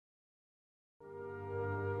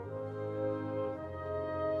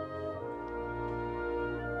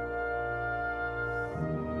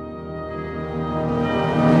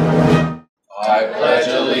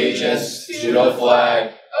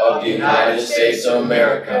States of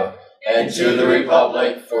America, and to the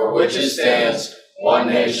republic for which it stands, one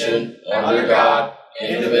nation, under God,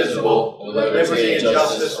 indivisible, with liberty and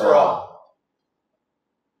justice for all.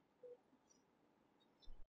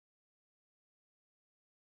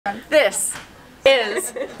 This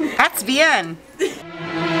is SBN.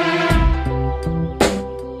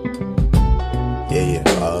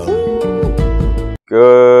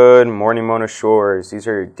 Good morning, Mona Shores. These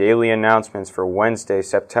are your daily announcements for Wednesday,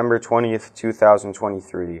 September 20th,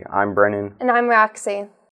 2023. I'm Brennan. And I'm Roxy.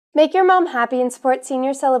 Make your mom happy and support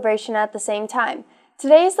senior celebration at the same time.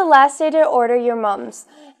 Today is the last day to order your mums,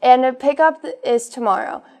 and a pickup is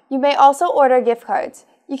tomorrow. You may also order gift cards.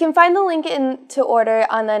 You can find the link to order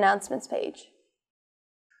on the announcements page.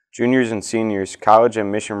 Juniors and seniors, college and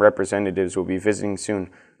mission representatives will be visiting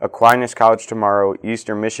soon. Aquinas College tomorrow,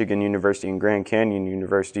 Eastern Michigan University and Grand Canyon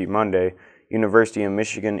University Monday, University of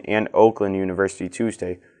Michigan and Oakland University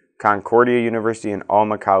Tuesday, Concordia University and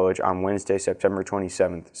Alma College on Wednesday, September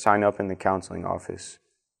 27th. Sign up in the counseling office.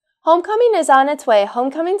 Homecoming is on its way.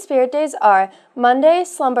 Homecoming spirit days are Monday,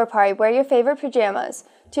 slumber party, wear your favorite pajamas.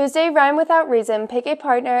 Tuesday, rhyme without reason, pick a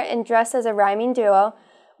partner and dress as a rhyming duo.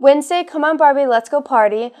 Wednesday, come on Barbie, let's go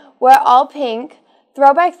party, wear all pink.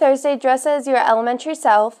 Throwback Thursday, dress as your elementary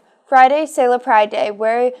self. Friday, Sailor Pride Day,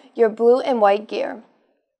 wear your blue and white gear.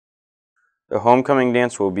 The homecoming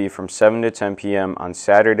dance will be from 7 to 10 p.m. on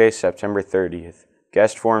Saturday, September 30th.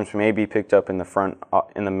 Guest forms may be picked up in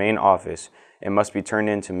the main office and must be turned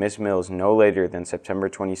in to Miss Mills no later than September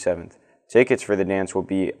 27th. Tickets for the dance will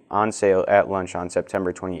be on sale at lunch on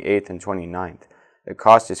September 28th and 29th. The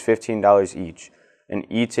cost is $15 each. An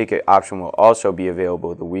e-ticket option will also be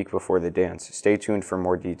available the week before the dance. Stay tuned for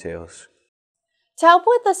more details. To help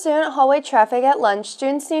with the student hallway traffic at lunch,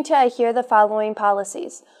 students need to adhere to the following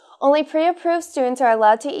policies. Only pre-approved students are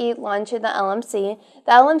allowed to eat lunch in the LMC.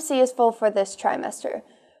 The LMC is full for this trimester.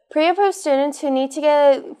 Pre-approved students who need to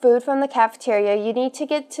get food from the cafeteria, you need to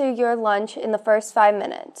get to your lunch in the first 5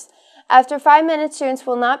 minutes. After 5 minutes, students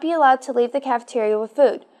will not be allowed to leave the cafeteria with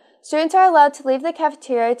food. Students are allowed to leave the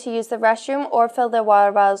cafeteria to use the restroom or fill their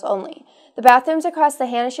water bottles only. The bathrooms across the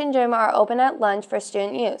Hanishin Gym are open at lunch for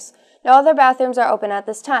student use. No other bathrooms are open at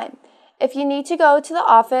this time. If you need to go to the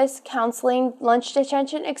office, counseling, lunch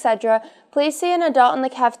detention, etc., please see an adult in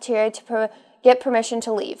the cafeteria to get permission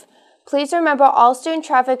to leave. Please remember all student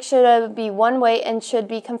traffic should be one way and should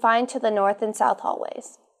be confined to the north and south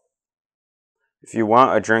hallways. If you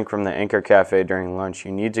want a drink from the Anchor Cafe during lunch,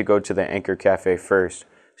 you need to go to the Anchor Cafe first.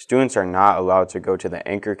 Students are not allowed to go to the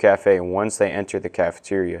Anchor Cafe once they enter the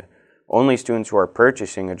cafeteria. Only students who are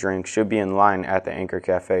purchasing a drink should be in line at the Anchor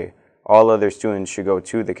Cafe. All other students should go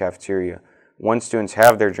to the cafeteria. Once students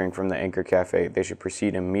have their drink from the Anchor Cafe, they should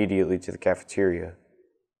proceed immediately to the cafeteria.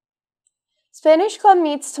 Spanish Club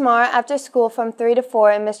meets tomorrow after school from 3 to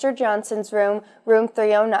 4 in Mr. Johnson's room, room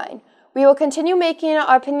 309. We will continue making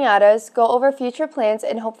our piñatas, go over future plans,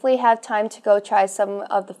 and hopefully have time to go try some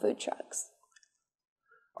of the food trucks.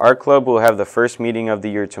 Our club will have the first meeting of the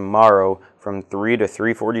year tomorrow from 3 to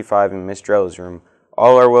 3:45 in Miss Drell's room.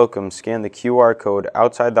 All are welcome. Scan the QR code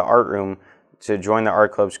outside the art room to join the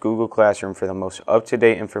art club's Google Classroom for the most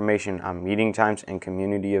up-to-date information on meeting times and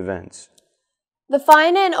community events. The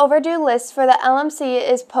fine and overdue list for the LMC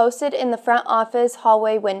is posted in the front office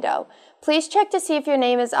hallway window. Please check to see if your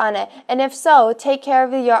name is on it, and if so, take care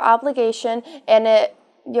of your obligation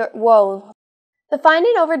The fine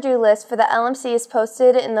and overdue list for the LMC is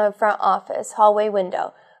posted in the front office hallway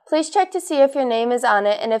window. Please check to see if your name is on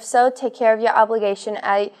it, and if so, take care of your obligation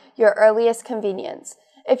at your earliest convenience.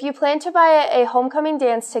 If you plan to buy a homecoming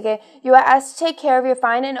dance ticket, you are asked to take care of your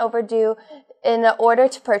fine and overdue in order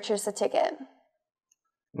to purchase a ticket.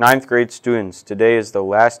 9th grade students, today is the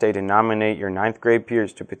last day to nominate your 9th grade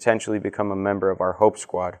peers to potentially become a member of our Hope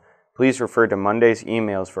Squad. Please refer to Monday's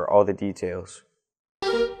emails for all the details.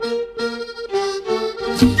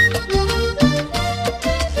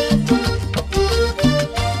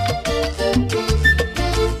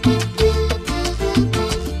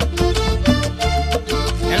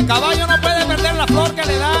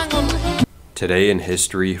 Today in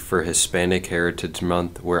history for Hispanic Heritage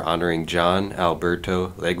Month, we're honoring John Alberto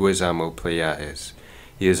Leguizamo Playaes.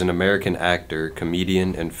 He is an American actor,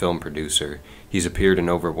 comedian, and film producer. He's appeared in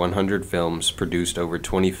over 100 films, produced over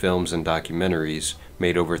 20 films and documentaries,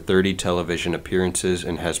 made over 30 television appearances,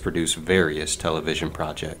 and has produced various television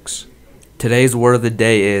projects. Today's word of the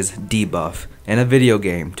day is debuff. In a video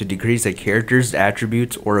game, to decrease a character's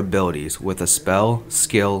attributes or abilities with a spell,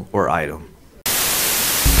 skill, or item.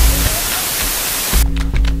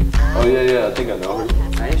 Oh yeah, I think I know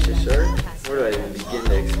her. Are you sure? Where do I even begin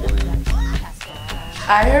to explain?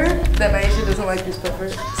 I heard that Naisha doesn't like newspaper,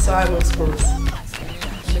 so I love sports.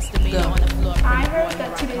 Go. I heard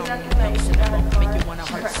that 2 days after Naisha got her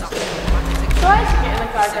car, so I should get in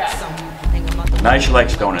the car grab. Naisha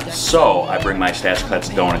likes donuts, so I bring my Stash Cuts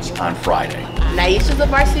donuts on Friday. Naisha's a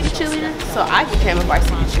varsity cheerleader, so I became a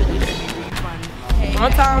varsity cheerleader.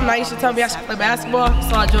 One time, Naisha told me I should play basketball,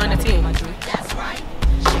 so I joined the team.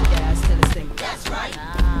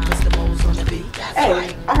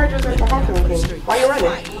 Hey, I heard you was ready for homecoming game. Why you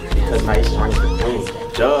running? Because Naisha's running for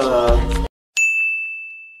queen. Duh.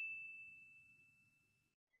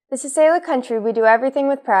 This is Sailor Country. We do everything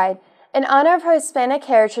with pride. In honor of her Hispanic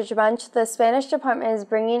Heritage Month, the Spanish Department is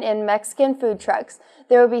bringing in Mexican food trucks.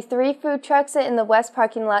 There will be 3 food trucks in the West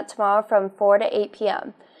parking lot tomorrow from 4 to 8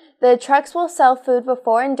 p.m. The trucks will sell food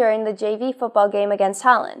before and during the JV football game against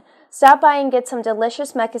Holland. Stop by and get some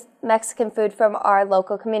delicious Mexican food from our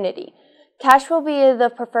local community. Cash will be the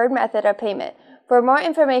preferred method of payment. For more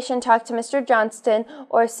information, talk to Mr. Johnston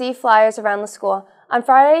or see flyers around the school. On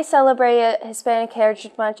Friday, celebrate Hispanic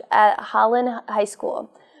Heritage Month at Holland High School.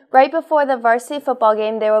 Right before the varsity football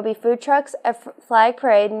game, there will be food trucks, a flag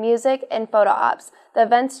parade, music, and photo ops. The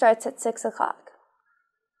event starts at 6 o'clock.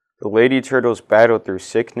 The Lady Turtles battled through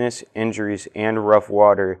sickness, injuries, and rough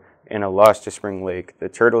water in a loss to Spring Lake. The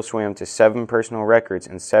Turtles swam to 7 personal records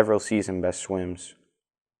and several season best swims.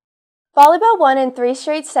 Volleyball won in 3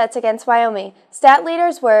 straight sets against Wyoming. Stat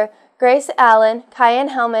leaders were Grace Allen, Cayenne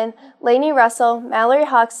Hellman, Lainey Russell, Mallory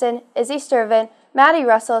Hoxton, Izzy Sturvin, Maddie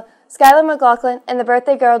Russell, Skylar McLaughlin, and the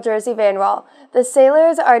birthday girl Jersey Van Wall. The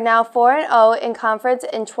Sailors are now 4-0 in conference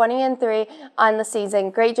and 20-3 on the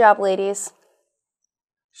season. Great job, ladies.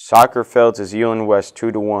 Soccer fell to Zeeland West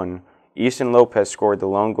 2-1. Easton Lopez scored the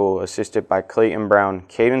lone goal, assisted by Clayton Brown.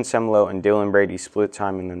 Caden Semelo and Dylan Brady split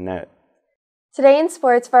time in the net. Today in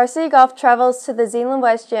sports, varsity golf travels to the Zeeland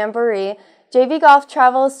West Jamboree. JV golf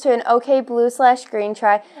travels to an OK Blue/Green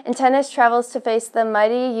try, and tennis travels to face the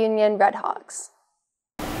mighty Union Redhawks.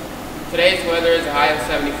 Today's weather is a high of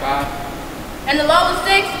 75. And the low is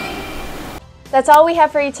 60. That's all we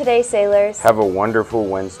have for you today, Sailors. Have a wonderful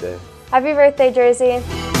Wednesday. Happy birthday, Jersey.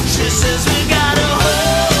 She says we gotta